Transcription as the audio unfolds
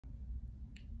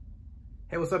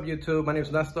Hey, what's up YouTube? My name is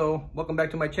Nesto. Welcome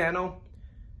back to my channel.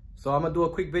 So I'm gonna do a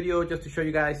quick video just to show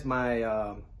you guys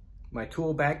my my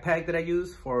tool backpack that I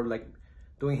use for like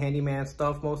doing handyman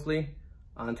stuff mostly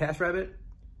on TaskRabbit.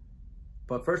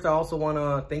 But first, I also want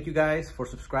to thank you guys for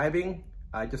subscribing.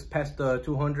 I just passed the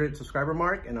 200 subscriber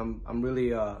mark, and I'm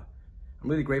really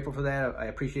grateful for that. I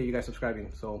appreciate you guys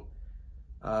subscribing. So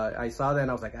I saw that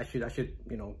and I was like, I should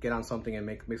get on something and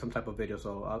make some type of video.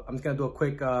 So I'm just gonna do a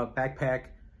quick backpack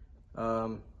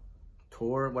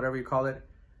tour, whatever you call it.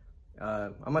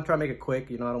 I'm gonna try to make it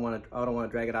quick. I don't want to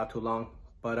drag it out too long.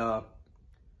 But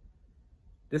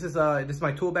this is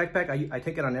my tool backpack. I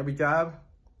take it on every job,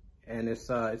 and it's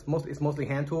mostly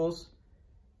hand tools.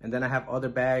 And then I have other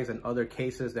bags and other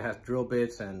cases that has drill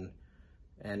bits and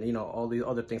all the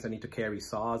other things I need to carry,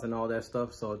 saws and all that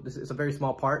stuff. So this is a very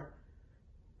small part,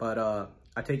 but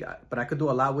I could do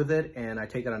a lot with it, and I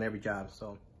take it on every job.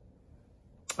 So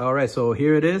all right, so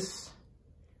here it is.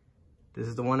 This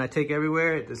is the one I take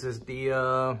everywhere. This is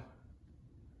the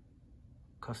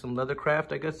custom leather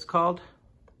craft, I guess it's called.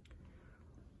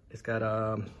 It's got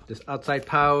this outside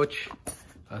pouch,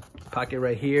 a pocket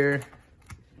right here,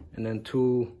 and then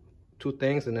two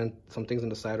things, and then some things on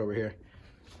the side over here.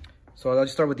 So I'll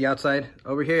just start with the outside.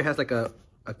 Over here it has like a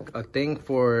thing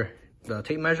for the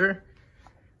tape measure,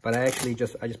 but I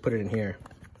just put it in here.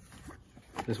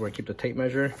 This is where I keep the tape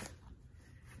measure.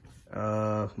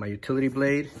 My utility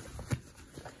blade,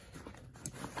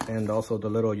 and also the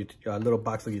little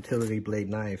box of utility blade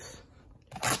knives.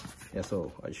 Yeah,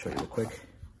 so I'll just show you real quick.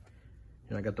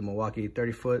 I got the Milwaukee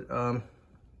 30-foot.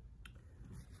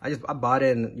 I bought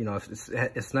it, and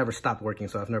it's never stopped working,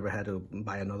 so I've never had to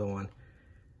buy another one.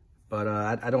 But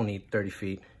I don't need 30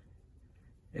 feet.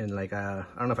 And like I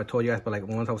don't know if I told you guys, but like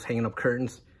once I was hanging up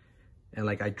curtains, and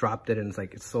like I dropped it, and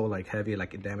it's so like heavy,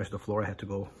 like it damaged the floor. I had to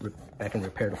go back and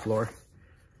repair the floor.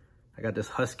 I got this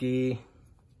Husky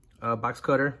box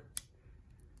cutter,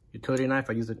 utility knife.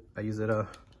 I use it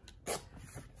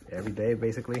every day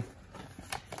basically.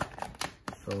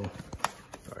 So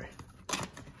sorry.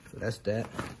 So that's that.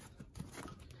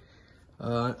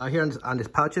 Out here on these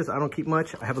pouches, I don't keep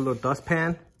much. I have a little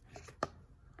dustpan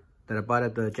that I bought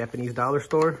at the Japanese dollar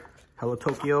store, Hello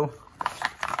Tokyo.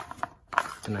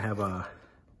 And I have a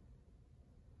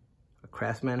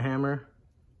Craftsman hammer.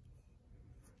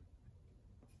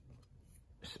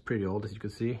 It's pretty old, as you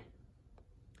can see.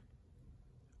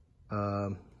 I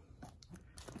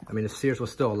mean, if Sears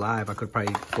was still alive, I could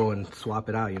probably go and swap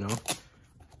it out,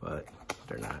 but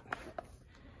they're not.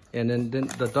 And then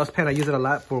the dustpan, I use it a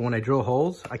lot for when I drill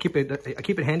holes. I keep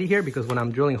it handy here because when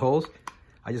I'm drilling holes,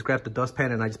 I just grab the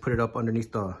dustpan and I just put it up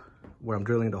underneath where I'm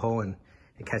drilling the hole, and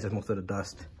it catches most of the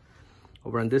dust.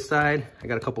 Over on this side, I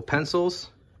got a couple pencils,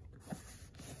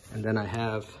 and then I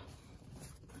have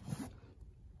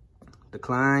the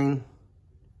Klein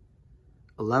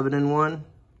 11-in-1.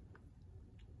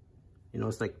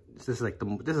 This is like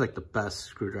the best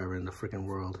screwdriver in the freaking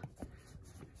world.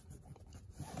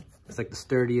 It's like the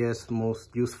sturdiest,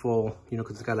 most useful,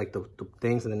 because it's got like the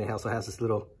things, and then it also has this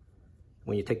little,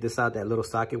 when you take this out, that little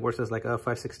socket works as like a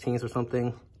 5/16 or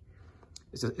something.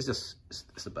 It's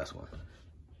the best one.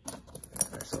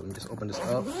 All right, so let me just open this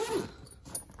up.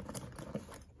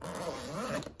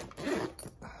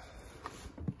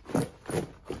 All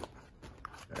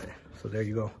right, so there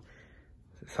you go.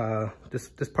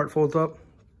 This part folds up,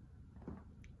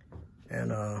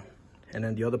 and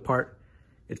then the other part,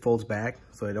 it folds back,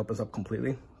 so it opens up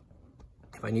completely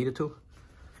if I needed to.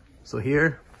 So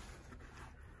here,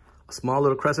 a small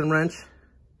little crescent wrench.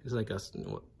 It's like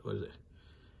what is it?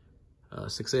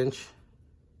 6-inch.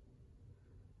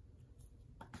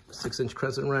 6-inch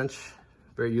crescent wrench,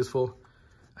 very useful.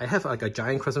 I have like a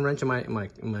giant crescent wrench in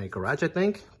my garage, I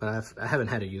think, but I haven't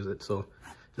had to use it. So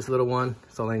this little one,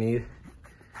 that's all I need.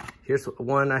 Here's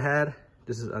one I had.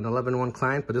 This is an 11-in-1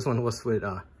 Klein, but this one was with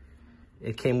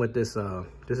it came with this.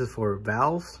 This is for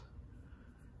valves,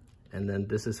 and then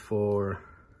this is for,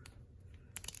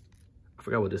 I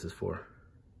forgot what this is for.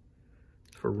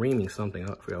 It's for reaming something.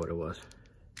 I forgot what it was.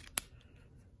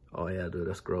 Oh yeah, dude,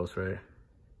 that's gross, right?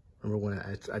 Remember when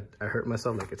I hurt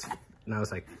myself? Like now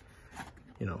it's like,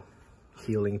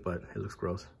 healing, but it looks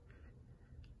gross.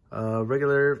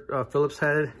 Regular Phillips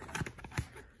head,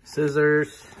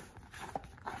 scissors,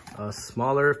 a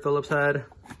smaller Phillips head.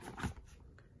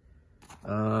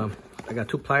 I got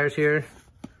 2 pliers here,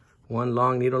 one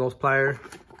long needle nose plier,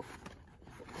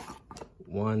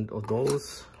 one of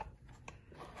those,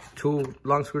 2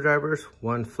 long screwdrivers,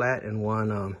 one flat and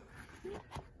one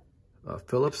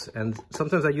Phillips. And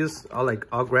sometimes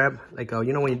I'll grab, like when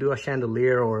you do a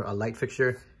chandelier or a light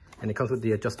fixture and it comes with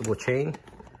the adjustable chain,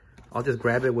 I'll just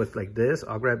grab it with like this.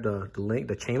 I'll grab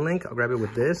the chain link. I'll grab it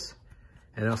with this,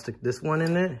 and I'll stick this one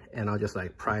in it, and I'll just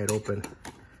like pry it open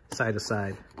side to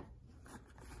side.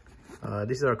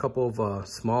 These are a couple of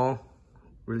small,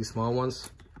 really small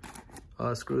ones,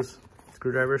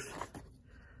 screwdrivers.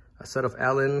 A set of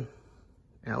Allen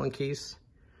keys.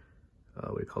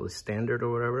 What do you call it, standard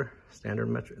or whatever? Standard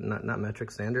metric, not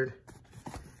metric, standard.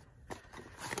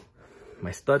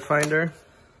 My stud finder.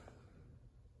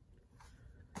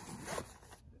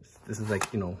 This is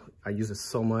like, you know, I use it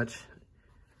so much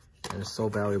and it's so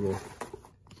valuable.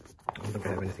 I don't think I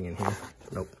have anything in here.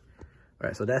 Nope. All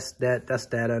right, so that's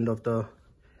that end of the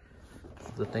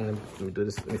thing. Let me do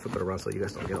this. Let me flip it around so you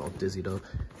guys don't get all dizzied up.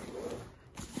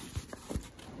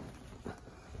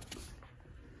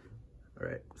 All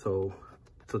right, so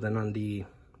then on the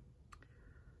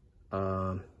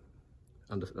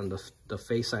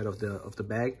face side of the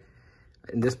bag,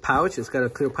 in this pouch, it's got a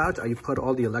clear pouch. You put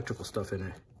all the electrical stuff in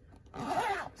it.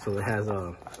 So it has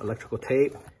electrical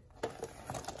tape,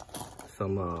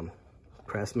 some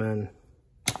Craftsman,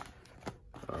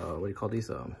 what do you call these?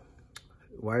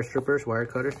 Wire strippers, wire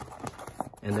cutters,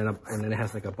 and then it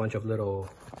has like a bunch of what do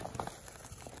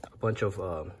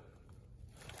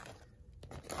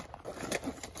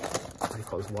you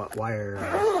call this?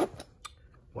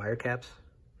 Wire caps.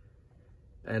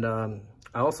 And I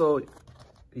also, I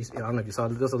don't know if you saw,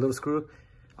 there's a little screw.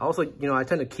 I also, you know, I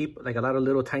tend to keep like a lot of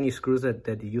little tiny screws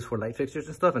that you use for light fixtures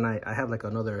and stuff. And I have like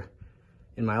another,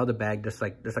 in my other bag, there's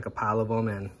like a pile of them.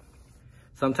 And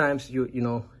sometimes you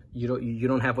don't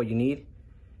have what you need,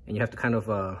 and you have to kind of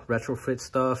retrofit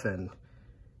stuff. And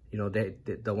you know,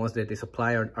 the ones that they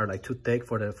supply are like too thick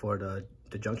for the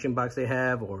junction box they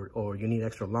have, or you need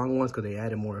extra long ones because they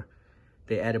added more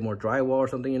drywall or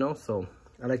something, you know. So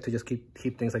I like to just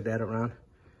keep things like that around.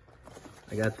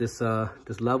 I got this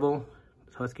level,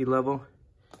 this Husky level.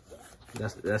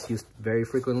 That's used very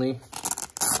frequently.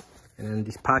 And then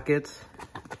these pockets,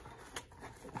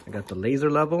 I got the laser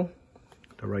level,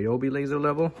 the Ryobi laser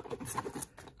level.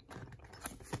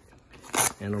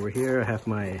 And over here I have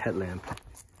my headlamp.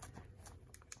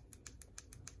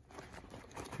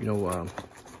 You know,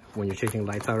 when you're changing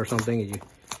lights out or something,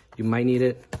 you might need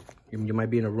it. You might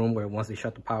be in a room where once they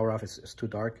shut the power off, it's too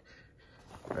dark.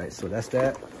 All right, so that's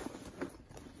that.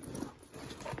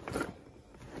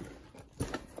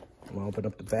 I'm gonna open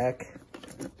up the back.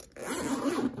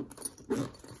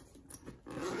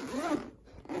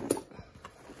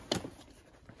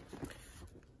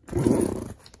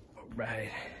 All right.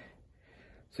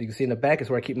 So you can see in the back is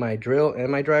where I keep my drill and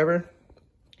my driver.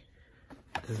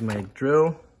 This is my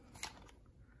drill.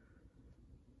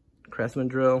 Craftsman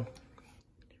drill.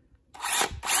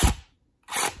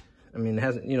 I mean, it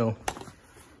hasn't, you know,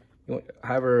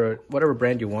 however, whatever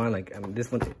brand you want. Like, I mean,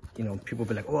 this one, you know, people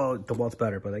be like, oh, DeWalt's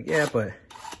better. But like, yeah, but,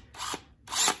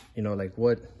 you know, like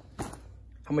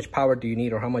how much power do you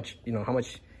need, or how much,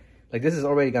 like this is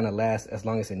already gonna last as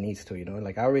long as it needs to, you know.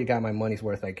 Like I already got my money's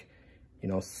worth, like, you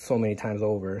know, so many times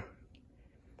over.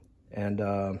 And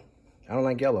I don't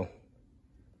like yellow.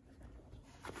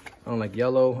 I don't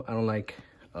like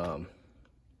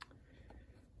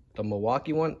the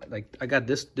Milwaukee one. Like I got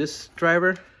this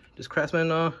driver, this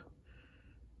Craftsman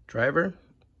driver,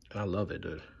 and I love it,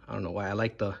 dude. I don't know why. I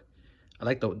like the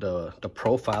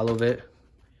profile of it.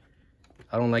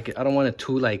 I don't like it. I don't want it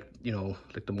too, like, you know,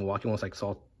 like the Milwaukee one's like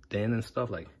so thin and stuff.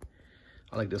 Like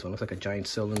I like this one. It looks like a giant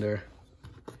cylinder.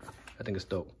 I think it's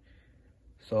dope.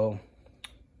 So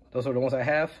those are the ones I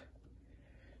have.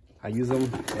 I use them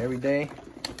every day.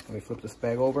 Let me flip this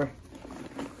bag over.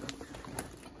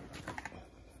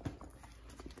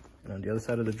 And on the other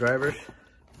side of the drivers,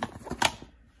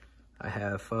 I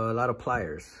have a lot of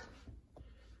pliers.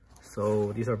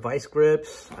 So these are vice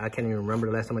grips. I can't even remember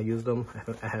the last time I used them.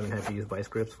 I haven't had to use vice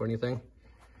grips for anything.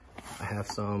 I have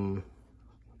some,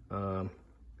 I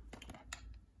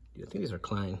think these are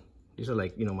Klein. These are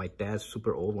like, you know, my dad's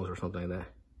super old ones or something like that.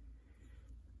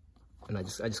 And I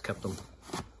just kept them.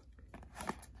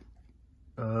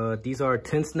 These are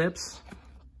tin snips.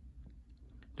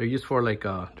 They're used for like,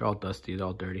 they're all dusty, they're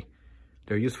all dirty.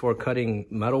 They're used for cutting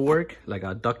metal work, like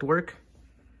duct work.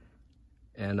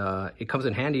 And it comes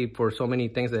in handy for so many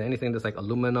things, that anything that's like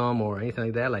aluminum or anything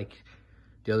like that. Like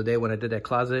the other day when I did that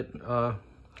closet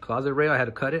rail, I had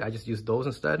to cut it. I just used those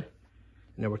instead,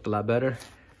 and it worked a lot better.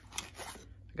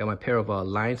 I got my pair of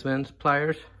linesman's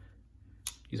pliers.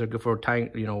 These are good for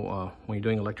tying, you know, when you're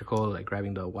doing electrical, like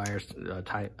grabbing the wires,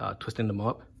 twisting them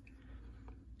up.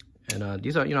 And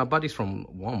these are, you know, I bought these from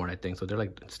Walmart, I think. So they're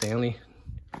like Stanley.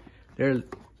 They're,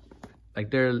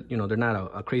 you know, they're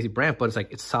not a crazy brand, but it's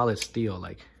like, it's solid steel.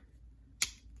 Like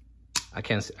I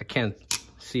can't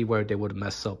see where they would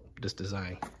mess up this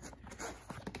design.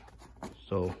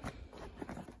 So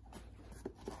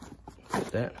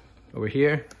that over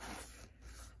here,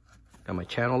 got my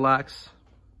channel locks.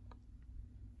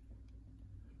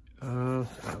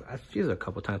 I've used it a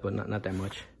couple times, but not that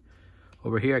much.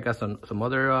 Over here, I got some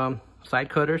other side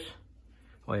cutters.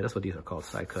 Oh yeah, that's what these are called,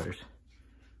 side cutters.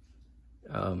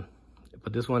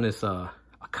 But this one is a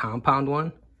compound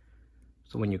one.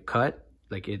 So when you cut,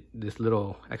 like this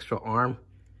little extra arm,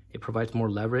 it provides more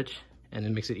leverage, and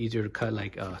it makes it easier to cut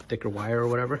like thicker wire or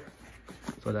whatever.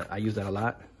 So that I use that a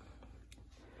lot.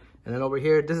 And then over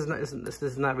here, this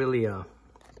is not really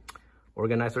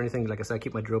organized or anything. Like I said, I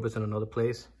keep my drill bits in another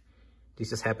place. These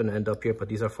just happen to end up here, but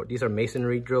these are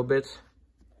masonry drill bits.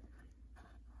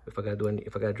 If I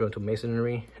gotta drill into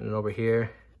masonry. And then over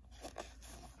here,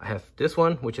 I have this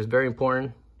one, which is very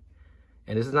important.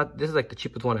 And this is like the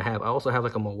cheapest one I have. I also have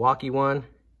like a Milwaukee one,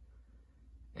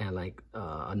 and like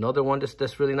another one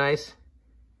that's really nice,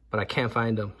 but I can't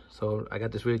find them. So I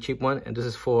got this really cheap one, and this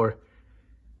is for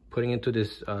putting into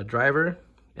this driver,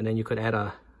 and then you could add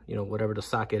a, you know, whatever the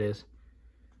socket is.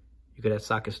 You could add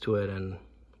sockets to it, and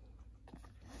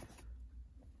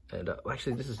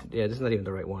actually this is not even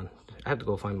the right one. I have to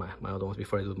go find my other ones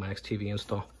before I do my next TV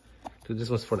install. Dude, this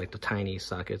one's for like the tiny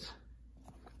sockets.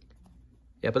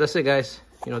 Yeah, but that's it, guys.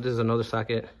 You know, this is another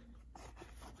socket.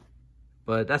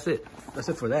 But that's it. That's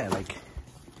it for that. Like,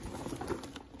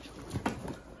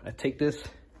 I take this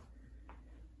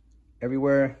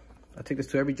everywhere. I take this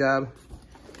to every job.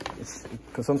 It's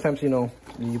because sometimes, you know,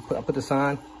 I put this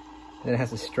on, and it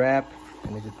has a strap,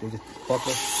 and they just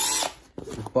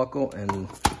buckle, and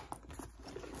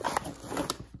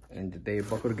they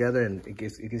buckle together, and it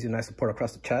gives you nice support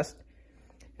across the chest.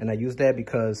 And I use that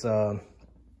because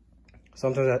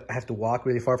sometimes I have to walk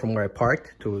really far from where I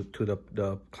parked to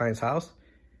the client's house.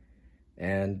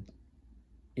 And,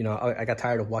 you know, I got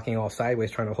tired of walking all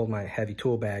sideways trying to hold my heavy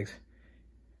tool bags.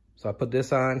 So I put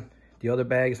this on. The other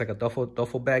bag is like a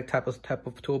duffel bag type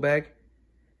of tool bag.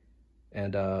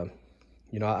 And,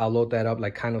 you know, I'll load that up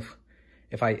like kind of,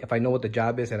 if I know what the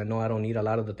job is and I know I don't need a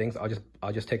lot of the things,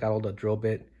 I'll just take out all the drill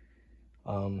bit.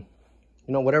 You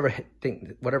know, whatever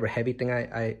heavy thing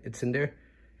it's in there,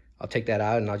 I'll take that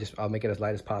out, and I'll make it as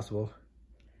light as possible.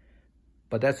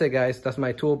 But that's it, guys. That's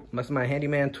my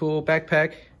Handyman tool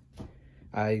backpack.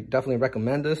 I definitely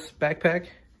recommend this backpack,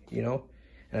 you know,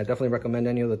 and I definitely recommend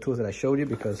any of the tools that I showed you,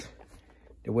 because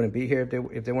they wouldn't be here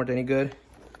if they weren't any good.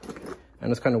 And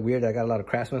it's kind of weird that I got a lot of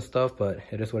Craftsman stuff, but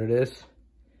it is what it is.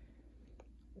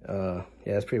 Yeah,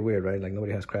 it's pretty weird, right? Like,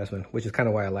 nobody has Craftsman, which is kind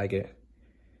of why I like it.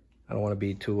 I don't want to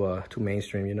be too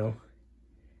mainstream, you know.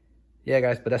 Yeah,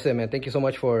 guys, but that's it, man. Thank you so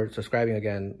much for subscribing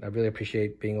again. I really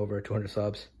appreciate being over 200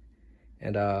 subs.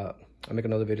 And I'll make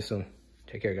another video soon.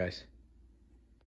 Take care, guys.